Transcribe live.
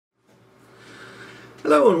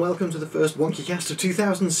Hello and welcome to the first WonkyCast of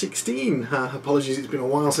 2016. Apologies, it's been a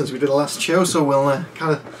while since we did the last show, so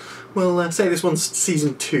we'll say this one's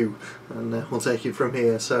season 2, and we'll take it from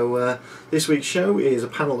here. So this week's show is a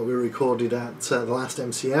panel that we recorded at the last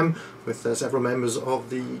MCM with several members of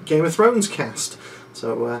the Game of Thrones cast.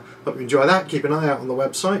 So hope you enjoy that. Keep an eye out on the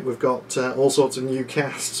website. We've got all sorts of new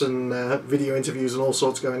casts and video interviews and all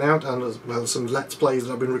sorts going out, and as well as some Let's Plays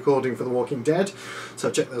that I've been recording for The Walking Dead. So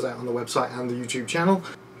check those out on the website and the YouTube channel.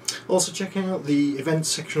 Also check out the events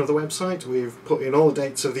section of the website. We've put in all the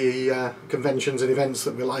dates of the conventions and events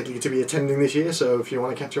that we're likely to be attending this year, so if you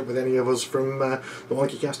want to catch up with any of us from the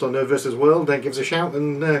WonkyCast or Nerd vs World, then give us a shout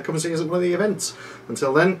and come and see us at one of the events.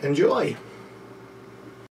 Until then, enjoy!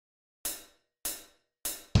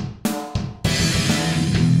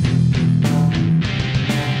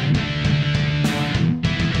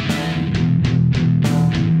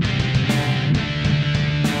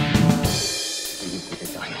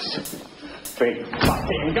 Big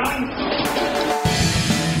fucking gun!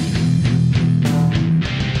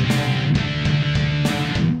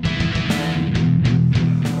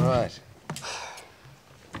 Right.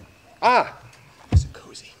 Is it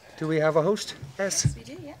cozy? Do we have a host? Yes, we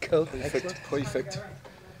do, yeah. Cool. Perfect. Perfect.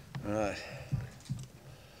 Right.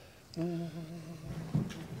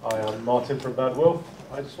 I am Martin from Bad Wolf.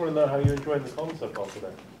 I just want to know how you're enjoying the con so far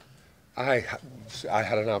today. I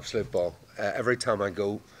had an absolute ball. Every time I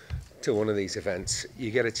go to one of these events, you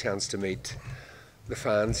get a chance to meet the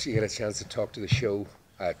fans, you get a chance to talk to the show,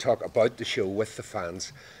 talk about the show with the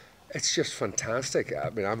fans. It's just fantastic. I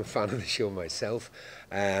mean, I'm a fan of the show myself,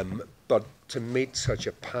 but to meet such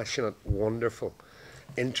a passionate, wonderful,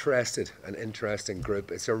 interested and interesting group,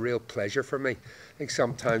 it's a real pleasure for me. I think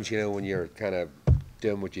sometimes, you know, when you're kind of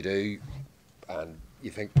doing what you do and you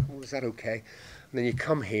think, oh, is that okay? And then you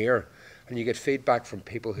come here and you get feedback from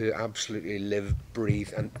people who absolutely live,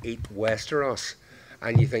 breathe and eat Westeros,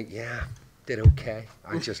 and you think, yeah, did okay.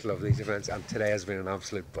 I just love these events, and today has been an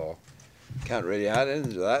absolute ball. Can't really add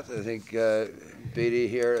into that. I think Beattie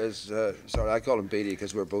here is, sorry, I call him Beattie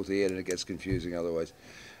because we're both Ian and it gets confusing otherwise.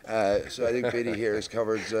 So I think Beattie here has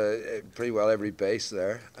covered pretty well every base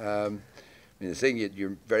there. I mean, the thing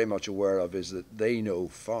you're very much aware of is that they know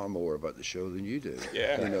far more about the show than you do.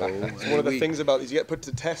 Yeah. You know, it's one of the things about these, you get put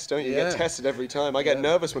to test, don't you? You get tested every time. I get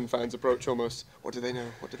nervous when fans approach almost. What do they know?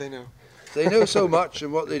 What do they know? They know so much,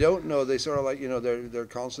 and what they don't know, they sort of like, you know, they're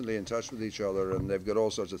constantly in touch with each other, and they've got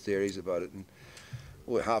all sorts of theories about it. And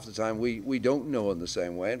well, half the time we don't know in the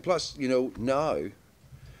same way. And plus, you know, now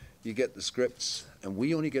you get the scripts, and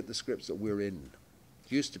we only get the scripts that we're in.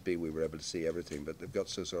 Used to be we were able to see everything, but they've got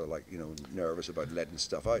so sort of like, you know, nervous about letting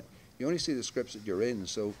stuff out. You only see the scripts that you're in,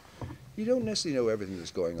 so you don't necessarily know everything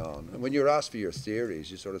that's going on. And when you're asked for your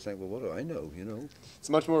theories, you sort of think, well, what do I know, you know? It's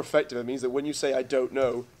much more effective. It means that when you say I don't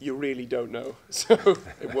know, you really don't know. So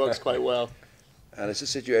it works quite well. And it's a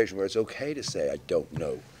situation where it's okay to say I don't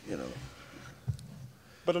know, you know.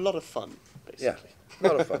 But a lot of fun, basically. Yeah,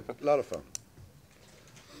 a lot of fun, a lot of fun.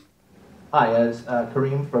 Hi, it's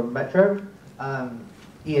Kareem from Metro.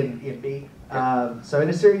 Ian Beattie. So in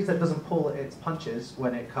a series that doesn't pull its punches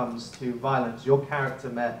when it comes to violence, your character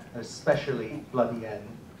met an especially bloody end.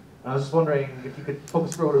 And I was just wondering if you could talk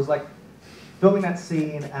us through what it was like filming that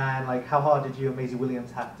scene, and like how hard did you and Maisie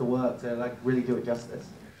Williams have to work to like really do it justice?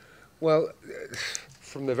 Well,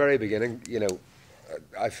 from the very beginning, you know,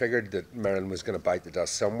 I figured that Meryn was going to bite the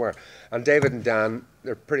dust somewhere. And David and Dan,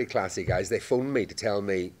 they're pretty classy guys. They phoned me to tell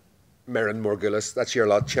me, Meryn Morgulis, that's your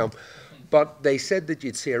lot, chump. But they said that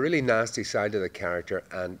you'd see a really nasty side to the character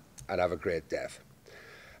and I'd have a great death.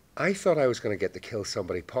 I thought I was going to get to kill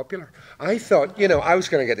somebody popular. I thought, you know, I was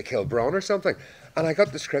going to get to kill Bronn or something. And I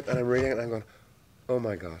got the script and I'm reading it and I'm going, oh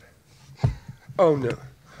my God. Oh no.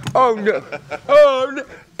 Oh no. Oh no.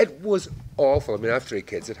 It was awful. I mean, I have 3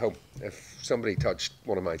 kids at home. If somebody touched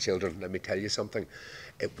one of my children, let me tell you something,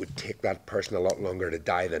 it would take that person a lot longer to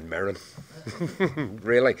die than Meryn.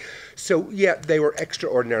 Really. So, yeah, they were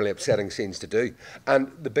extraordinarily upsetting scenes to do.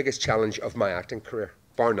 And the biggest challenge of my acting career,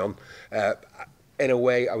 bar none. In a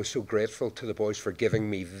way, I was so grateful to the boys for giving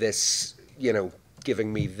me this, you know,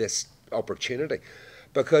 giving me this opportunity.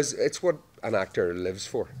 Because it's what an actor lives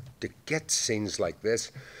for, to get scenes like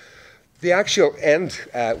this. The actual end,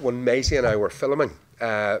 when Maisie and I were filming,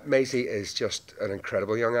 Maisie is just an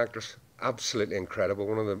incredible young actress. Absolutely incredible.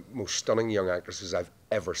 One of the most stunning young actresses I've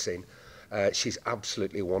ever seen. She's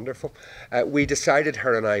absolutely wonderful. We decided,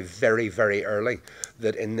 her and I, very, very early,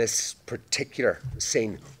 that in this particular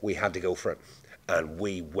scene, we had to go for it. And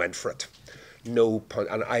we went for it.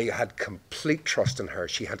 and I had complete trust in her.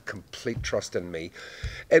 She had complete trust in me.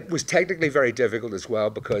 It was technically very difficult as well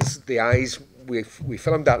because the eyes, we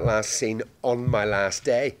filmed that last scene on my last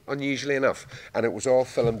day, unusually enough, and it was all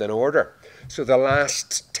filmed in order. So the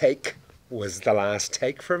last take was the last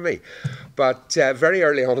take for me. But very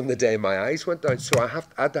early on in the day, my eyes went down, so I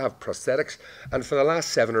had to have prosthetics. And for the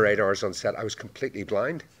last 7 or 8 hours on set, I was completely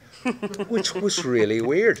blind, which was really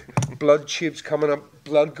weird. Blood tubes coming up,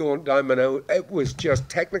 blood going down my nose. It was just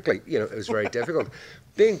technically, it was very difficult.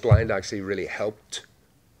 Being blind actually really helped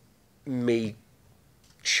me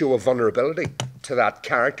show a vulnerability to that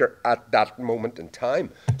character at that moment in time.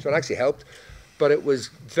 So it actually helped. But it was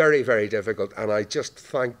very, very difficult. And I just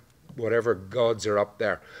thank whatever gods are up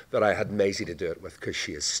there that I had Maisie to do it with, because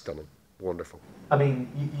she is stunning. Wonderful. I mean,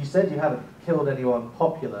 you said you haven't killed anyone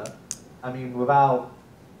popular. I mean, without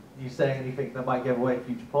you saying anything that might give away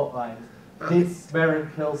future plot lines, did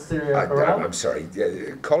Meryn kill Syrio Corral? I'm sorry,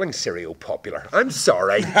 calling Syrio popular. I'm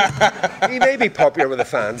sorry. He may be popular with the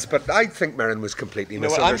fans, but I think Meryn was completely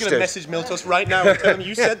misunderstood. I'm going to message Miltos right now and tell him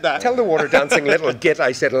you said that. Tell the water dancing little git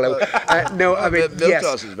I said hello. No, I mean,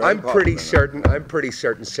 yes, I'm pretty certain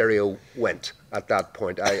Syrio went at that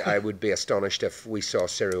point. I would be astonished if we saw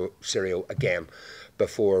Syrio again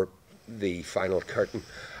before the final curtain.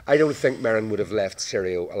 I don't think Meryn would have left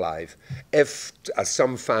Syrio alive. If, as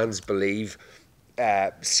some fans believe,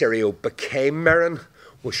 Syrio became Meryn,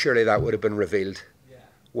 well, surely that would have been revealed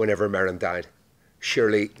whenever Meryn died.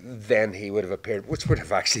 Surely then he would have appeared, which would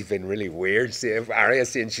have actually been really weird, see, if Arya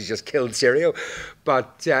saying she just killed Syrio.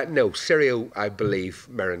 But no, Syrio, I believe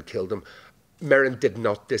Meryn killed him. Meryn did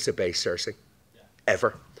not disobey Cersei,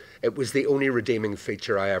 ever. It was the only redeeming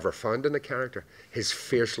feature I ever found in the character, his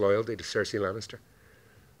fierce loyalty to Cersei Lannister.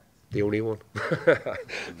 The only one.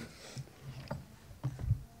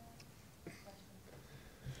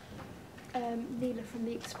 Neela from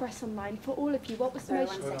the Express Online. For all of you, what was the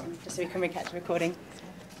most... 1 second, just so we can recap the recording.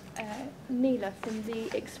 Neela from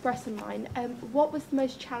the Express Online. What was the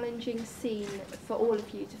most challenging scene for all of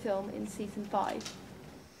you to film in season 5?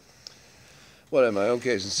 Well, in my own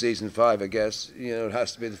case, in season 5, I guess, it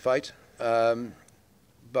has to be the fight.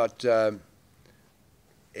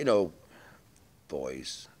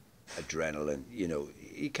 Boys, adrenaline,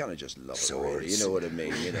 you kind of just love it, really, you know what I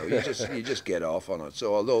mean? You just get off on it.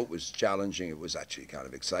 So although it was challenging, it was actually kind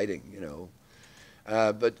of exciting,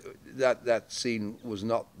 But that scene was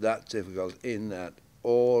not that difficult in that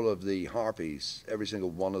all of the harpies, every single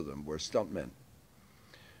one of them, were stuntmen.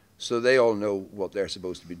 So they all know what they're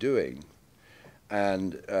supposed to be doing.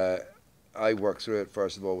 And I work through it,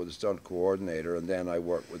 first of all, with the stunt coordinator, and then I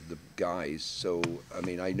work with the guys. So, I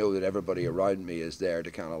mean, I know that everybody around me is there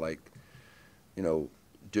to kind of like,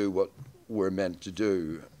 do what we're meant to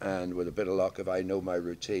do. And with a bit of luck, if I know my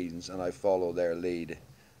routines and I follow their lead,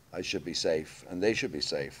 I should be safe, and they should be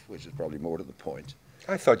safe, which is probably more to the point.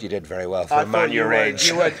 I thought you did very well for a man your age.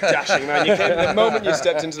 You were dashing, man. The moment you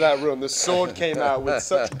stepped into that room, the sword came out with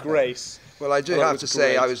such grace. Well, I do have to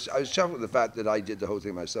say, I was chuffed with the fact that I did the whole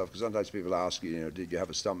thing myself, because sometimes people ask you, did you have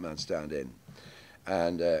a stuntman stand in?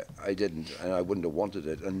 And I didn't, and I wouldn't have wanted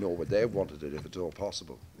it, and nor would they have wanted it if it's all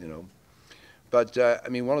possible, But, I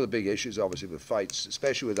mean, one of the big issues, obviously, with fights,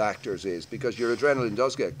 especially with actors, is because your adrenaline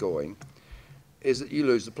does get going, is that you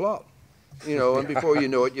lose the plot. And before you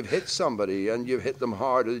know it, you've hit somebody, and you've hit them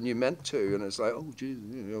harder than you meant to, and it's like, oh, geez,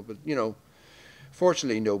 but,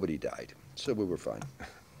 fortunately, nobody died, so we were fine.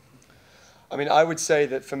 I mean, I would say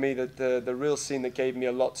that for me, that the real scene that gave me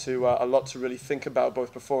a lot to really think about,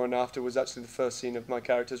 both before and after, was actually the first scene of my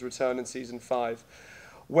character's return in season 5.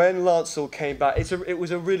 When Lancel came back, it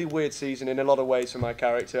was a really weird season in a lot of ways for my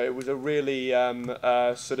character. It was a really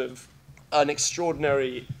sort of an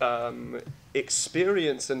extraordinary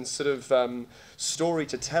experience and sort of story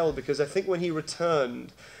to tell, because I think when he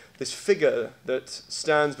returned, this figure that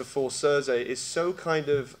stands before Cersei is so kind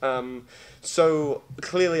of so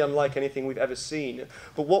clearly unlike anything we've ever seen.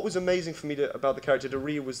 But what was amazing for me about the character to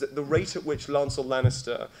read was that the rate at which Lancel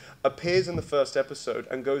Lannister appears in the first episode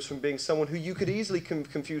and goes from being someone who you could easily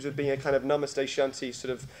confuse with being a kind of namaste shanty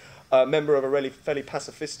sort of member of a really fairly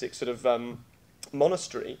pacifistic sort of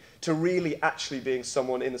monastery, to really actually being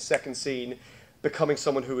someone in the second scene, becoming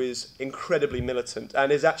someone who is incredibly militant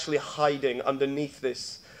and is actually hiding underneath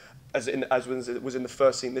this, as was in the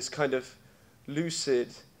first scene, this kind of lucid,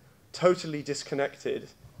 totally disconnected,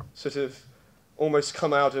 sort of almost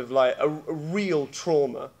come out of like a real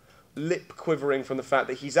trauma, lip quivering from the fact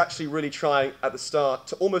that he's actually really trying at the start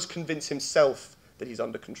to almost convince himself that he's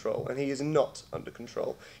under control, and he is not under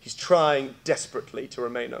control. He's trying desperately to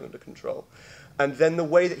remain under control. And then the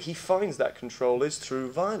way that he finds that control is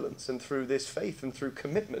through violence and through this faith and through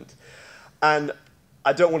commitment. And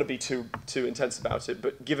I don't want to be too intense about it,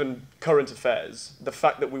 but given current affairs, the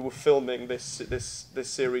fact that we were filming this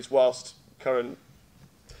series whilst current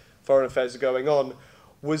foreign affairs are going on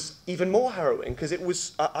was even more harrowing, because it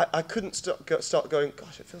was I couldn't start going,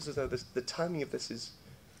 gosh, it feels as though the timing of this is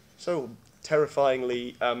so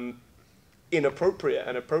terrifyingly inappropriate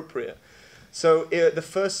and appropriate. So the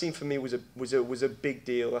first scene for me was a big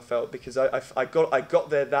deal, I felt, because I got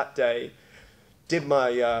there that day, did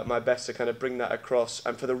my best to kind of bring that across,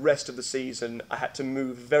 and for the rest of the season I had to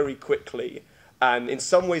move very quickly and in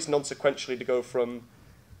some ways non-sequentially to go from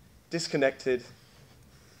disconnected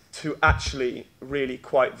to actually really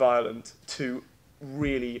quite violent to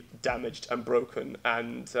really damaged and broken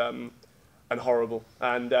and horrible.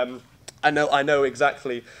 And I know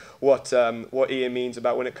exactly what Ian means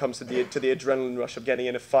about when it comes to the adrenaline rush of getting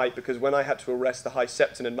in a fight, because when I had to arrest the High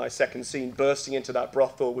Septon in my second scene, bursting into that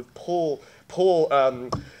brothel with Paul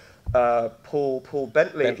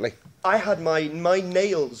Bentley. I had my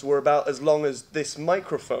nails were about as long as this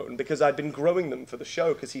microphone because I'd been growing them for the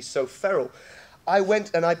show because he's so feral. I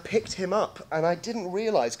went and I picked him up, and I didn't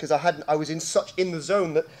realise, because I was in the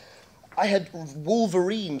zone, that I had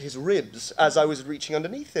Wolverined his ribs as I was reaching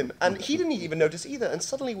underneath him, and he didn't even notice either. And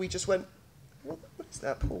suddenly we just went, "What is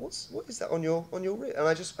that, Paul? What is that on your rib?"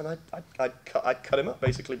 And I cut him up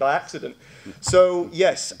basically by accident. So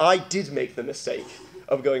yes, I did make the mistake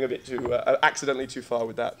of going a bit too accidentally too far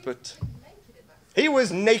with that. But he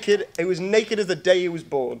was naked. He was naked as the day he was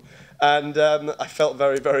born, and I felt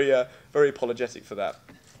very, very, very apologetic for that.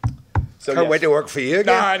 So, Can't wait to work for you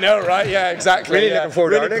again. No, I know, right? Yeah, exactly. Really looking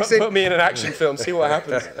forward to our next scene. Put me in an action film, see what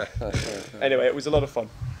happens. Anyway, it was a lot of fun.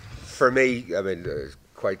 For me, I mean,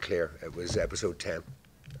 quite clear. It was episode 10.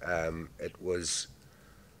 It was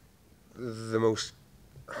the most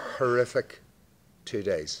horrific 2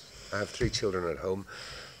 days. I have 3 children at home.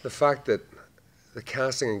 The fact that the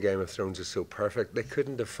casting in Game of Thrones is so perfect, they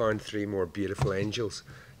couldn't have found 3 more beautiful angels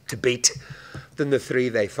to beat than the 3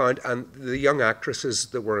 they found. And the young actresses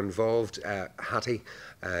that were involved, Hattie,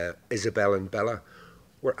 Isabel and Bella,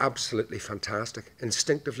 were absolutely fantastic.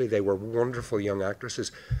 Instinctively, they were wonderful young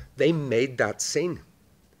actresses. They made that scene,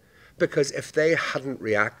 because if they hadn't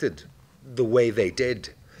reacted the way they did,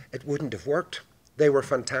 it wouldn't have worked. They were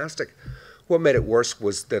fantastic. What made it worse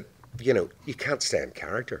was that, you know, you can't stay in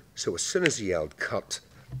character. So as soon as he yelled cut,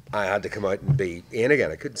 I had to come out and be Ian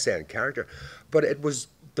again. I couldn't stay in character. But it was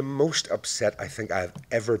the most upset I think I've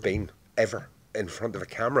ever been, ever, in front of a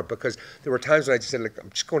camera, because there were times when I just said, look, I'm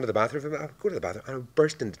just going to the bathroom. I'll go to the bathroom, and I would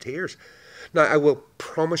burst into tears. Now, I will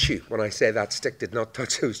promise you when I say that stick did not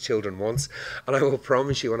touch those children once, and I will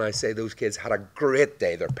promise you when I say those kids had a great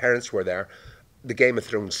day, their parents were there. The Game of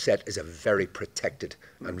Thrones set is a very protected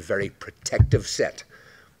and very protective set.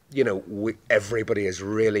 You know, everybody is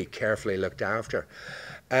really carefully looked after.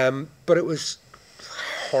 But it was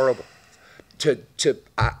horrible to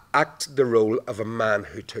act the role of a man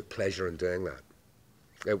who took pleasure in doing that.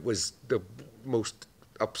 It was the most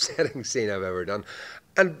upsetting scene I've ever done.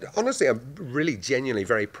 And honestly, I'm really genuinely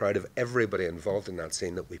very proud of everybody involved in that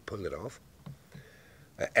scene that we pulled it off.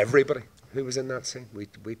 Everybody who was in that scene,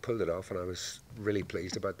 we pulled it off, and I was really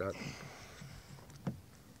pleased about that.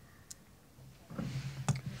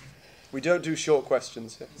 We don't do short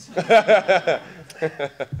questions.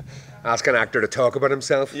 Ask an actor to talk about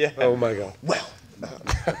himself? Yeah. Oh my God. Well.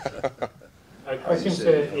 A question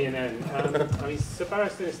to Ian N. I mean, Sir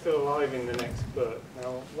Barristan is still alive in the next book.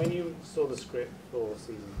 Now, when you saw the script for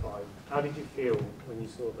season 5, how did you feel when you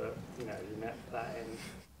saw that, you met that end?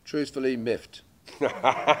 Truthfully, miffed.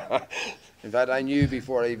 In fact, I knew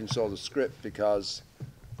before I even saw the script, because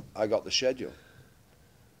I got the schedule.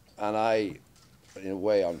 And I, in a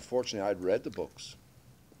way, unfortunately, I'd read the books.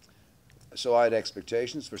 So I had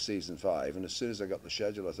expectations for season 5, and as soon as I got the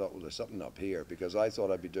schedule, I thought, well, there's something up here, because I thought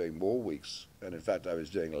I'd be doing more weeks, and in fact, I was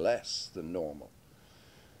doing less than normal.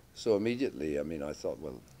 So immediately, I mean, I thought,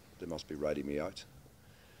 well, they must be writing me out.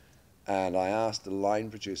 And I asked the line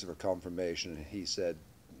producer for confirmation, and he said,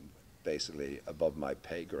 basically, above my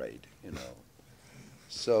pay grade, you know.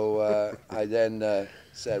 So I then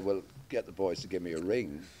said, well, get the boys to give me a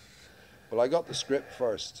ring. Well, I got the script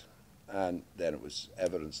first, and then it was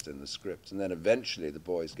evidenced in the script, and then eventually the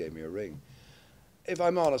boys gave me a ring. If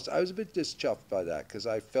I'm honest, I was a bit dischuffed by that, because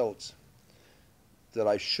I felt that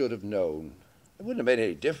I should have known. It wouldn't have made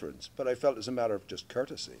any difference, but I felt as a matter of just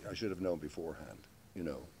courtesy, I should have known beforehand, you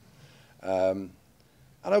know.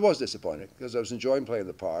 And I was disappointed, because I was enjoying playing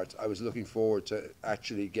the part. I was looking forward to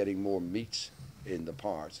actually getting more meat in the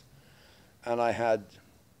part. And I had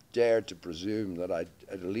dared to presume that I'd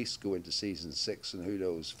at least go into season 6 and who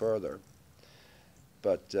knows further.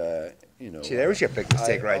 But, you know... See, there was your big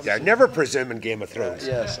mistake right there. Never presume in Game of Thrones.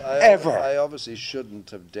 Yes, Ever. I obviously shouldn't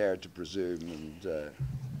have dared to presume, and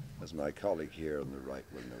as my colleague here on the right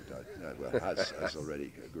will no doubt, has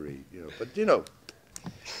already agreed, you know. But, you know,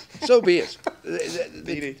 so be it.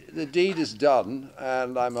 The deed is done,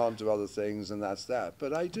 and I'm on to other things, and that's that.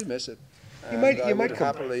 But I do miss it. I would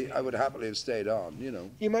happily have stayed on, you know.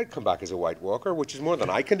 You might come back as a White Walker, which is more than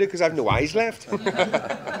I can do because I've no eyes left.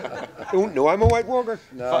 Don't know I'm a White Walker.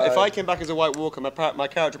 No, if I came back as a White Walker, my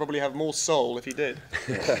character probably have more soul if he did.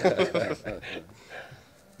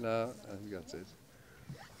 No, I think that's it.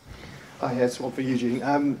 Yes, one for Eugene.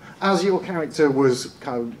 As your character was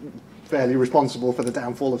kind of fairly responsible for the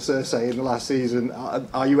downfall of Cersei in the last season,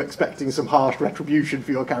 are you expecting some harsh retribution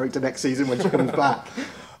for your character next season when she comes back?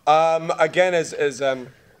 Again, as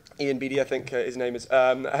Ian Beattie, I think his name is,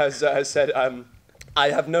 has said, I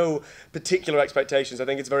have no particular expectations. I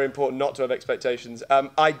think it's very important not to have expectations.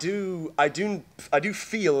 I do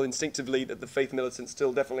feel instinctively that the faith militant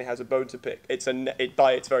still definitely has a bone to pick.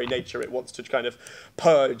 By its very nature, it wants to kind of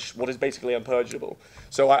purge what is basically unpurgeable.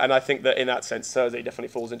 So, and I think that in that sense, Cersei definitely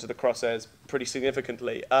falls into the crosshairs pretty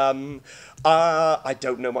significantly. I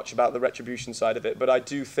don't know much about the retribution side of it, but I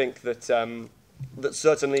do think that that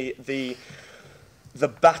certainly the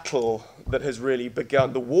battle that has really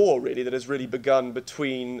begun, the war really that has really begun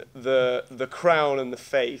between the crown and the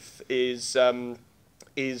faith is probably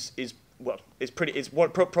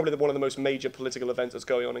one of the most major political events that's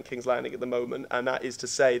going on in King's Landing at the moment, and that is to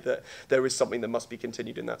say that there is something that must be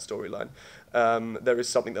continued in that storyline. There is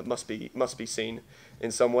something that must be seen in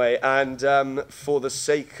some way, and for the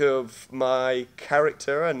sake of my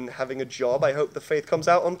character and having a job, I hope the faith comes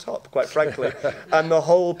out on top, quite frankly, and the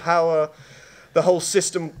whole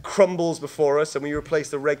system crumbles before us, and we replace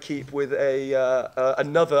the Red Keep with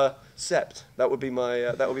another sept. That would be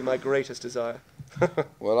my greatest desire.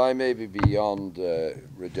 Well, I may be beyond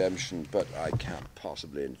redemption, but I can't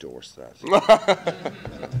possibly endorse that.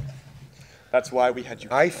 That's why we had you.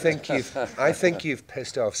 I think you've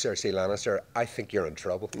pissed off Cersei Lannister. I think you're in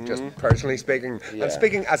trouble. Just personally speaking, Yeah. I'm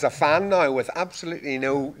speaking as a fan now, with absolutely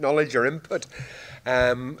no knowledge or input.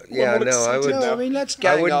 I would. No, I mean, let's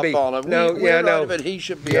gang up be, on him. No, we're no. out of it. He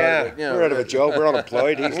should be out of it. You know. We're out of a job. We're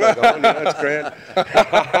unemployed. He's not going. That's great.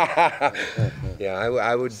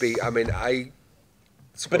 I would be. I mean,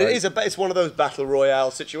 But it's one of those battle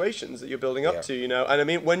royale situations that you're building up to, you know. And I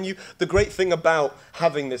mean, the great thing about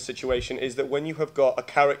having this situation is that when you have got a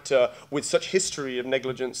character with such history of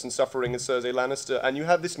negligence and suffering as Cersei Lannister, and you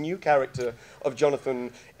have this new character of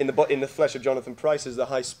Jonathan in the flesh of Jonathan Pryce as the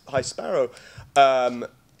High Sparrow.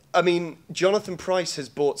 I mean, Jonathan Pryce has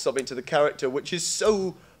brought something to the character which is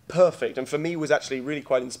so perfect, and for me was actually really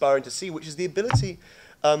quite inspiring to see, which is the ability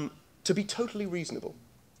to be totally reasonable,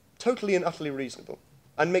 totally and utterly reasonable,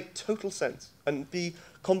 and make total sense, and be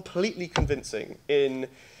completely convincing in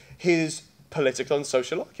his political and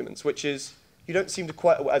social arguments, which is, you don't seem to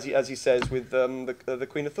quite, as he says with the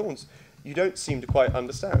Queen of Thorns, you don't seem to quite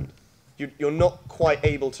understand. You're not quite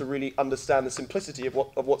able to really understand the simplicity of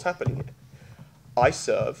what's happening here. I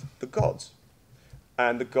serve the gods,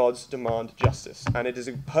 and the gods demand justice, and it is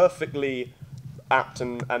a perfectly apt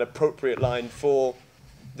and appropriate line for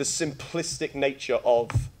the simplistic nature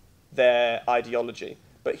of their ideology,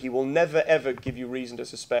 but he will never ever give you reason to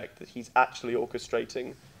suspect that he's actually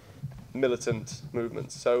orchestrating militant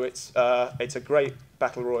movements. So it's a great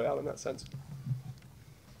battle royale in that sense.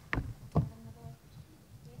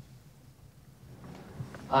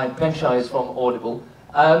 Hi, Ben Shires from Audible.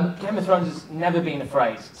 Game of Thrones has never been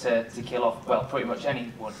afraid to kill off, well, pretty much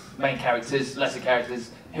anyone. Main characters, lesser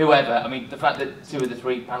characters, whoever. I mean, the fact that 2 of the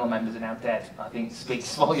 3 panel members are now dead, I think,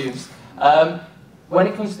 speaks volumes. When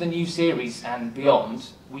it comes to the new series and beyond,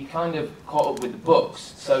 we kind of caught up with the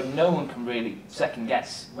books, so no one can really second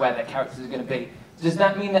guess where their characters are going to be. Does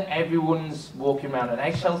that mean that everyone's walking around on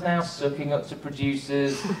eggshells now, sucking up to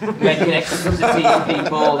producers, making extra cups of tea for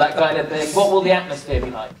people, that kind of thing? What will the atmosphere be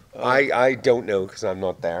like? I don't know because I'm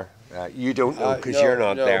not there. You don't know because you're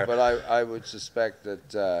not there. But I would suspect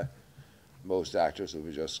that most actors will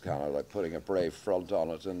be just kind of like putting a brave front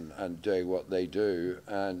on it and doing what they do,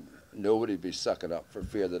 and nobody be sucking up for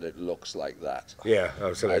fear that it looks like that. Yeah,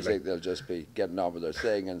 absolutely. I think they'll just be getting on with their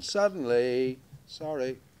thing, and suddenly,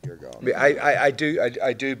 sorry, you're gone. I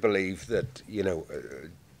do believe that, you know,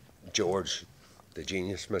 George, the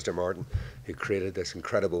genius, Mr. Martin, who created this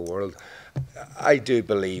incredible world, I do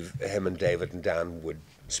believe him and David and Dan would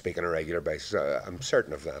speak on a regular basis. I'm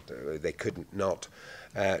certain of that. They couldn't not.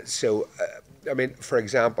 I mean, for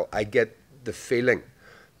example, I get the feeling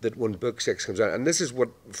that when book 6 comes out, and this is what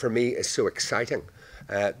for me is so exciting,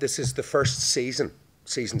 this is the first season,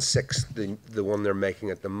 season 6, the one they're making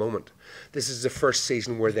at the moment. This is the first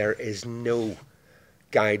season where there is no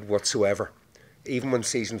guide whatsoever. Even when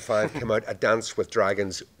season 5 came out, A Dance with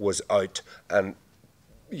Dragons was out, and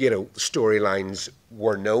storylines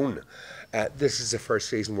were known. This is the first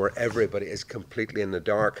season where everybody is completely in the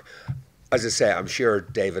dark. As I say, I'm sure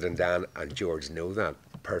David and Dan and George know that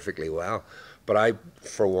perfectly well. But I,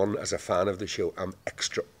 for one, as a fan of the show, am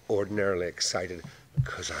extraordinarily excited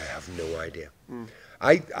because I have no idea.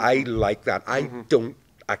 I like that. I don't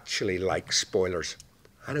actually like spoilers.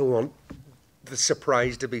 I don't want the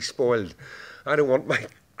surprise to be spoiled. I don't want my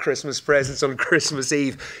Christmas presents on Christmas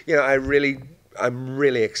Eve. I'm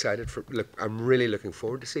really excited I'm really looking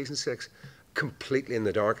forward to season 6. Completely in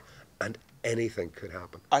the dark, and anything could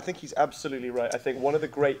happen. I think he's absolutely right. I think one of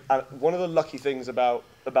the lucky things about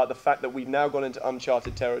the fact that we've now gone into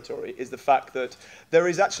uncharted territory is the fact that there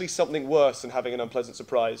is actually something worse than having an unpleasant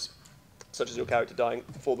surprise, such as your character dying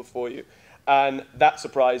fall before you. And that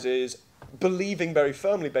surprise is believing very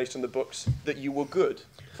firmly, based on the books, that you were good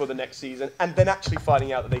for the next season, and then actually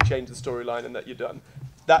finding out that they changed the storyline and that you're done.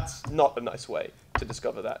 That's not a nice way to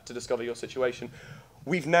discover your situation.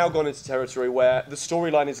 We've now gone into territory where the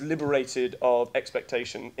storyline is liberated of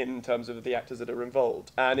expectation in terms of the actors that are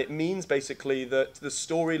involved. And it means basically that the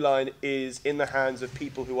storyline is in the hands of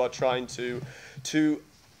people who are trying to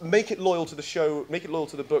make it loyal to the show, make it loyal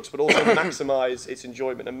to the books, but also maximise its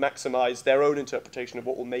enjoyment and maximise their own interpretation of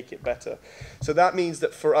what will make it better. So that means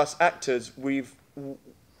that for us actors,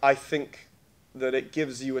 I think that it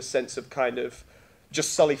gives you a sense of kind of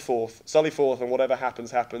just sully forth, and whatever happens,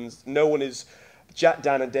 happens. No one is... Jack,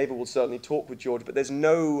 Dan, and David will certainly talk with George, but there's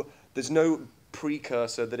no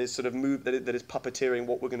precursor that is sort of that is puppeteering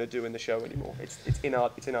what we're going to do in the show anymore. It's in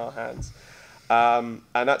our hands, and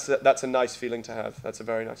that's a nice feeling to have. That's a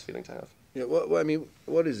very nice feeling to have. Yeah. Well, I mean,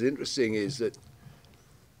 what is interesting is that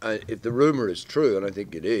if the rumor is true, and I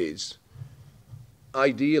think it is,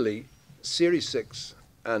 ideally, Series 6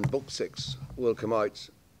 and Book 6 will come out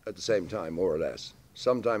at the same time, more or less.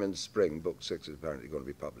 Sometime in the spring, Book 6 is apparently going to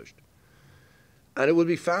be published. And it will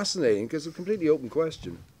be fascinating, because it's a completely open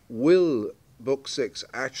question. Will Book 6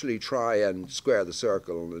 actually try and square the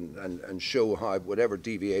circle and show how, whatever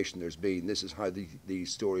deviation there's been, this is how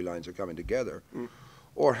these storylines are coming together?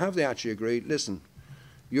 Or have they actually agreed, listen,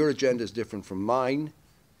 your agenda is different from mine,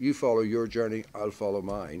 you follow your journey, I'll follow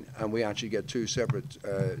mine, and we actually get two separate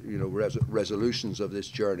resolutions of this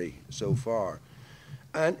journey so far.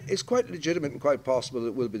 And it's quite legitimate and quite possible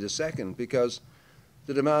it will be the second, because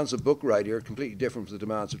the demands of book writing are completely different from the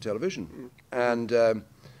demands of television. And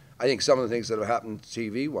I think some of the things that have happened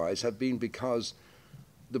TV-wise have been because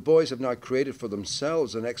the boys have now created for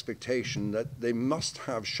themselves an expectation that they must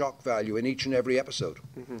have shock value in each and every episode.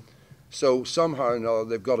 So somehow or another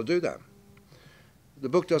they've got to do that. The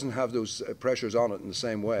book doesn't have those pressures on it in the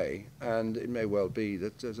same way, and it may well be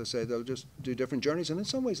that, as I say, they'll just do different journeys, and in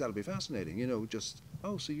some ways that'll be fascinating, just,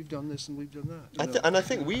 oh, so you've done this and we've done that. And I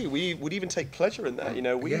think we would even take pleasure in that,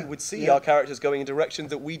 we would see our characters going in directions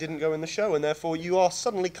that we didn't go in the show, and therefore you are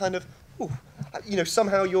suddenly kind of,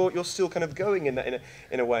 somehow you're still kind of going in that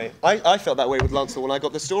in a way. I felt that way with Lancel when I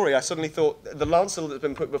got the story. I suddenly thought the Lancel that's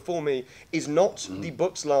been put before me is not the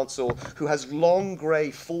book's Lancel, who has long grey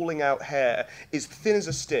falling out hair, is thin as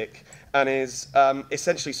a stick, and is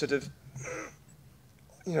essentially sort of,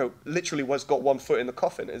 literally got one foot in the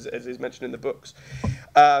coffin, as is mentioned in the books.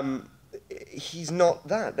 He's not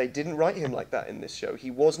that. They didn't write him like that in this show.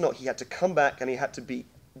 He was not. He had to come back, and it had to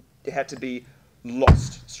be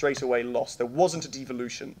lost, straight away lost. There wasn't a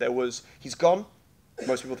devolution. He's gone.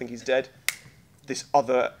 Most people think he's dead. This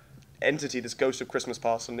other entity, this ghost of Christmas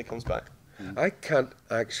past, suddenly comes back. I can't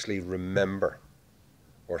actually remember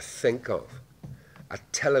or think of a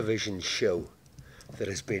television show that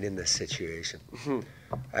has been in this situation,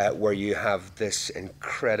 where you have this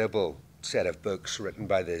incredible set of books written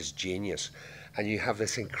by this genius, and you have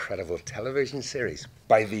this incredible television series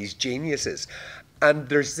by these geniuses. And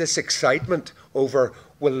there's this excitement over,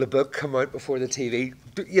 will the book come out before the TV?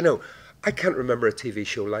 I can't remember a TV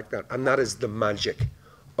show like that. And that is the magic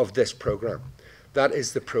of this program. That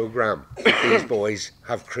is the program that these boys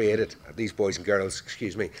have created, these boys and girls,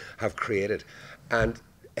 have created. And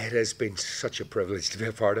it has been such a privilege to be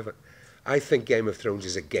a part of it. I think Game of Thrones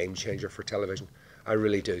is a game changer for television. I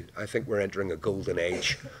really do. I think we're entering a golden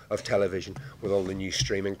age of television with all the new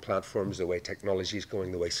streaming platforms, the way technology is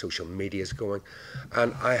going, the way social media is going.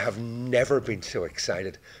 And I have never been so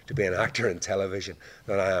excited to be an actor in television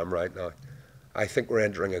than I am right now. I think we're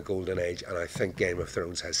entering a golden age, and I think Game of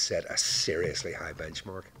Thrones has set a seriously high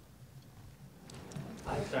benchmark.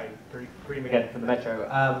 Sorry, Kareem again from the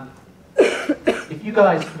Metro. If you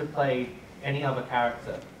guys could have played any other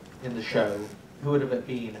character in the show, who would have it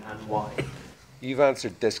been and why? You've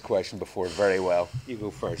answered this question before very well. You go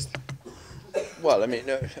first. Well, I mean,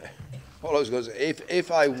 all I was going to say,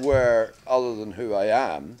 if I were other than who I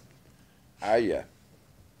am, are you?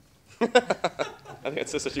 I think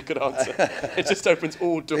that's such a good answer. It just opens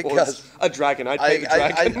all doors. Because a dragon. I'd play the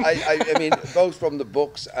dragon. I mean, both from the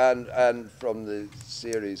books and from the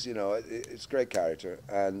series, you know, it's a great character,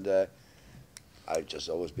 and I've just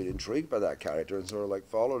always been intrigued by that character and sort of like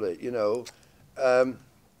followed it, you know.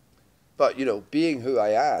 But you know, being who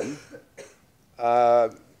I am,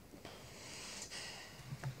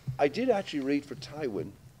 I did actually read for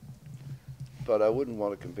Tywin, but I wouldn't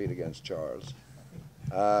want to compete against Charles.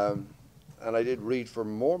 And I did read for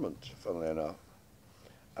Mormont, funnily enough.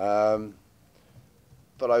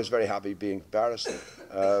 But I was very happy being Barristan.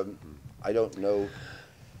 I don't know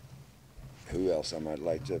who else I might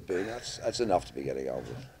like to be. That's enough to be getting on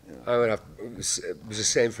with. You know. I would have, it was the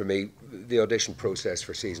same for me. The audition process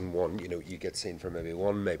for season 1, you know, you get seen for maybe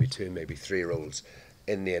 1, maybe 2, maybe 3 roles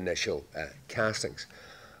in the initial castings.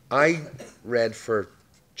 I read for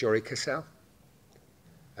Jory Cassell,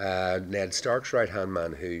 Ned Stark's right-hand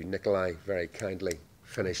man, who Nikolai very kindly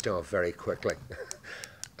finished off very quickly,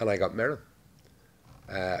 and I got Meryn.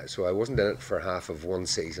 So I wasn't in it for half of 1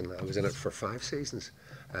 season, I was in it for 5 seasons.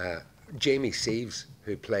 Jamie Sieves,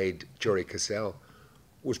 who played Jory Cassell,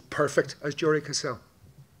 was perfect as Jory Cassell.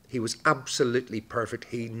 He was absolutely perfect,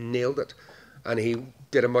 he nailed it, and he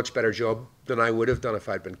did a much better job than I would have done if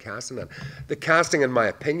I'd been casting it. The casting, in my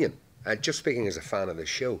opinion, just speaking as a fan of the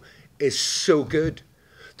show, is so good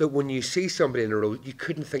that when you see somebody in a role, you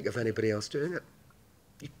couldn't think of anybody else doing it.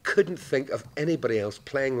 You couldn't think of anybody else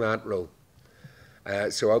playing that role.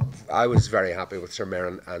 So I was very happy with Sir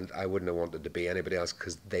Meryn, and I wouldn't have wanted to be anybody else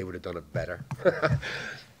because they would have done it better.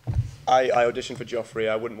 I auditioned for Joffrey.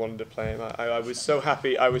 I wouldn't want to play him. I was so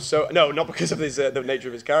happy. No, not because of his, the nature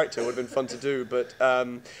of his character. It would have been fun to do, but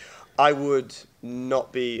I would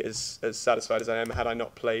not be as satisfied as I am had I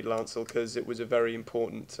not played Lancel, because it was a very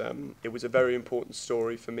important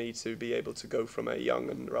story for me to be able to go from a young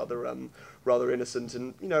and rather innocent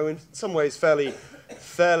and, you know, in some ways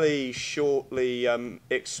fairly shortly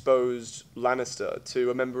exposed Lannister to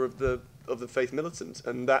a member of the faith militant,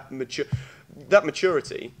 and that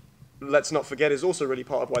maturity, let's not forget, is also really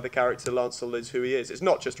part of why the character Lancel is who he is. It's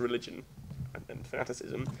not just religion and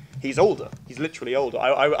fanaticism. He's older. He's literally older.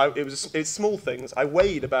 It's small things. I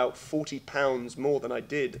weighed about 40 pounds more than I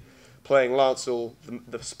did playing Lancel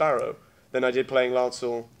the Sparrow than I did playing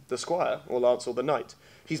Lancel the Squire or Lancel the Knight.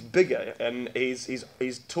 He's bigger and he's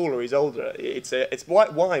taller. He's older. It's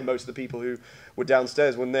why most of the people who were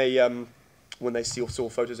downstairs when they saw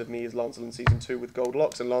photos of me as Lancel in season 2 with gold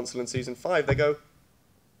locks and Lancel in season 5, they go,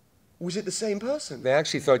 was it the same person? They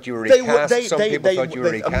actually thought you were recast. Some people thought you were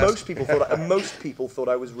recast. Most people thought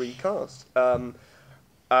I was recast.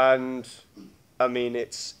 And I mean,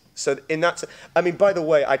 it's so in that. I mean, by the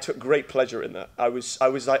way, I took great pleasure in that. I was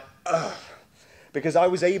like, ugh, because I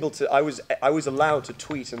was able to. I was allowed to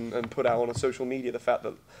tweet and put out on social media the fact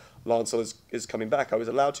that Lancel is coming back. I was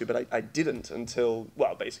allowed to, but I didn't until,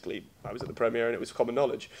 well, basically I was at the premiere and it was common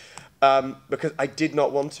knowledge, because I did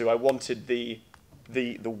not want to. I wanted the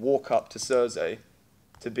walk up to Cersei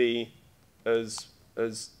to be as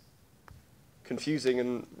confusing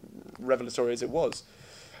and revelatory as it was.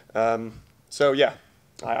 So yeah,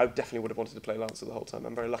 I definitely would have wanted to play Lancel the whole time.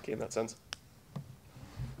 I'm very lucky in that sense.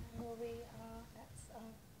 That's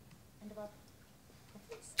end of our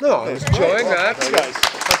conference. No, I was enjoying that. Guys.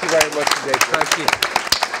 Thank you very much indeed. Thank you.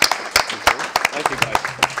 Thank you, guys.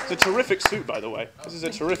 It's a terrific suit, by the way. This is a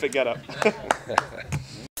terrific get-up.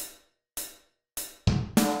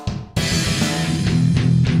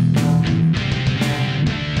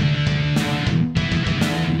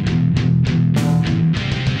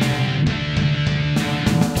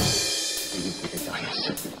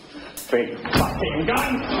 Big fucking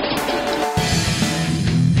gun!